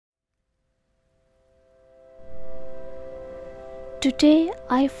Today,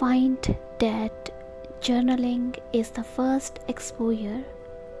 I find that journaling is the first exposure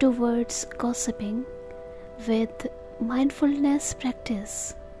towards gossiping with mindfulness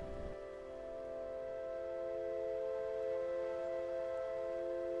practice.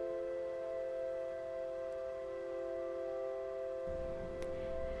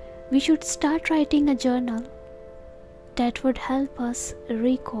 We should start writing a journal that would help us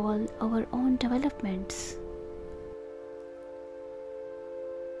recall our own developments.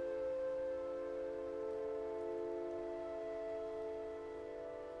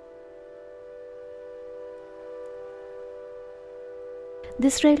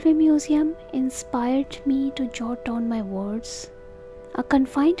 This railway museum inspired me to jot down my words, a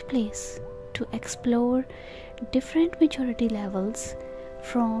confined place to explore different maturity levels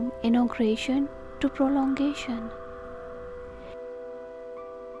from inauguration to prolongation.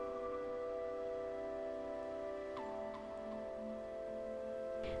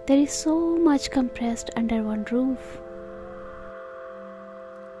 There is so much compressed under one roof.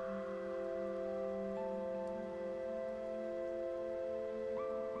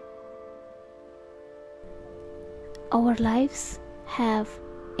 Our lives have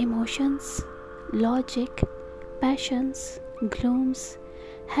emotions, logic, passions, glooms,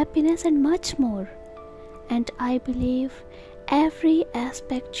 happiness, and much more. And I believe every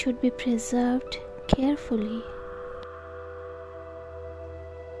aspect should be preserved carefully.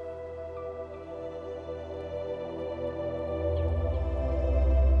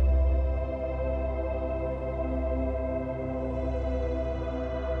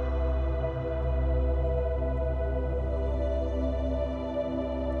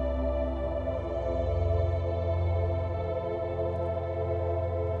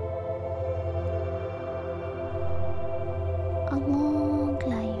 A long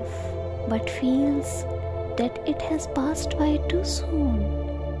life, but feels that it has passed by too soon.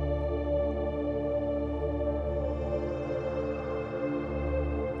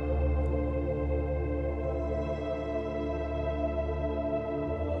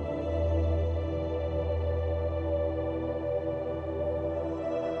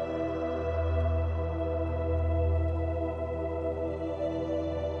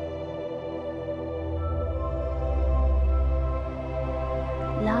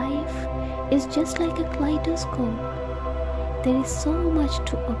 Life is just like a kaleidoscope. There is so much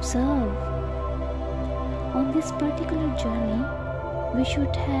to observe. On this particular journey, we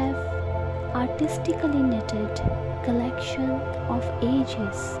should have artistically knitted collection of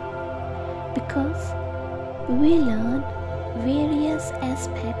ages, because we learn various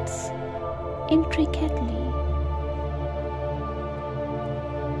aspects intricately.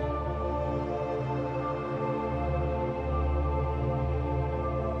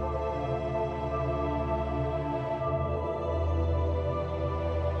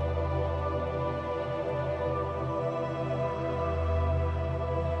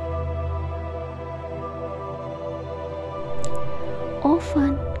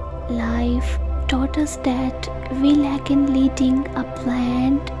 Often, life taught us that we lack in leading a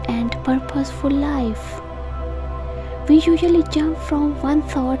planned and purposeful life. We usually jump from one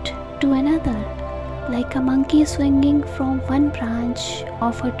thought to another, like a monkey swinging from one branch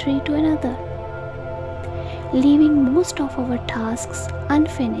of a tree to another, leaving most of our tasks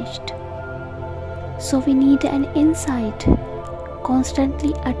unfinished. So we need an insight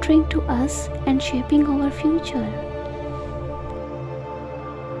constantly uttering to us and shaping our future.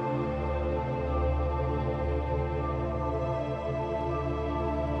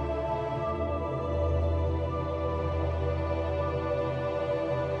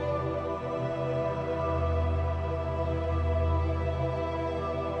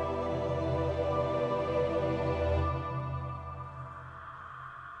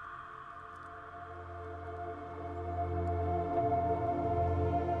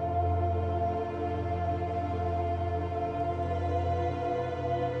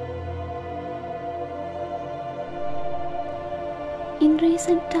 In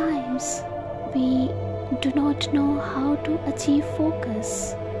recent times, we do not know how to achieve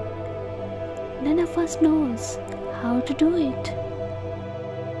focus. None of us knows how to do it.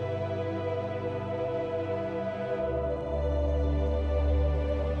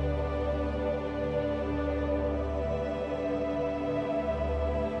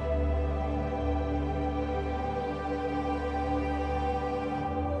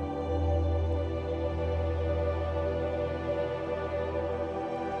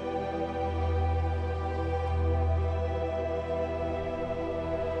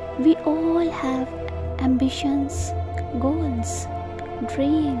 We all have ambitions, goals,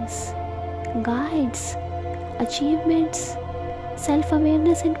 dreams, guides, achievements,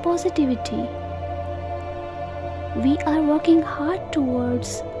 self-awareness and positivity. We are working hard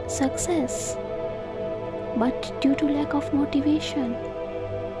towards success, but due to lack of motivation,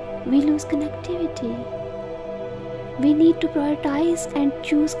 we lose connectivity. We need to prioritize and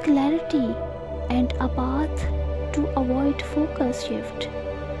choose clarity and a path to avoid focus shift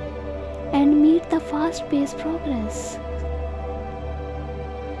and meet the fast-paced progress.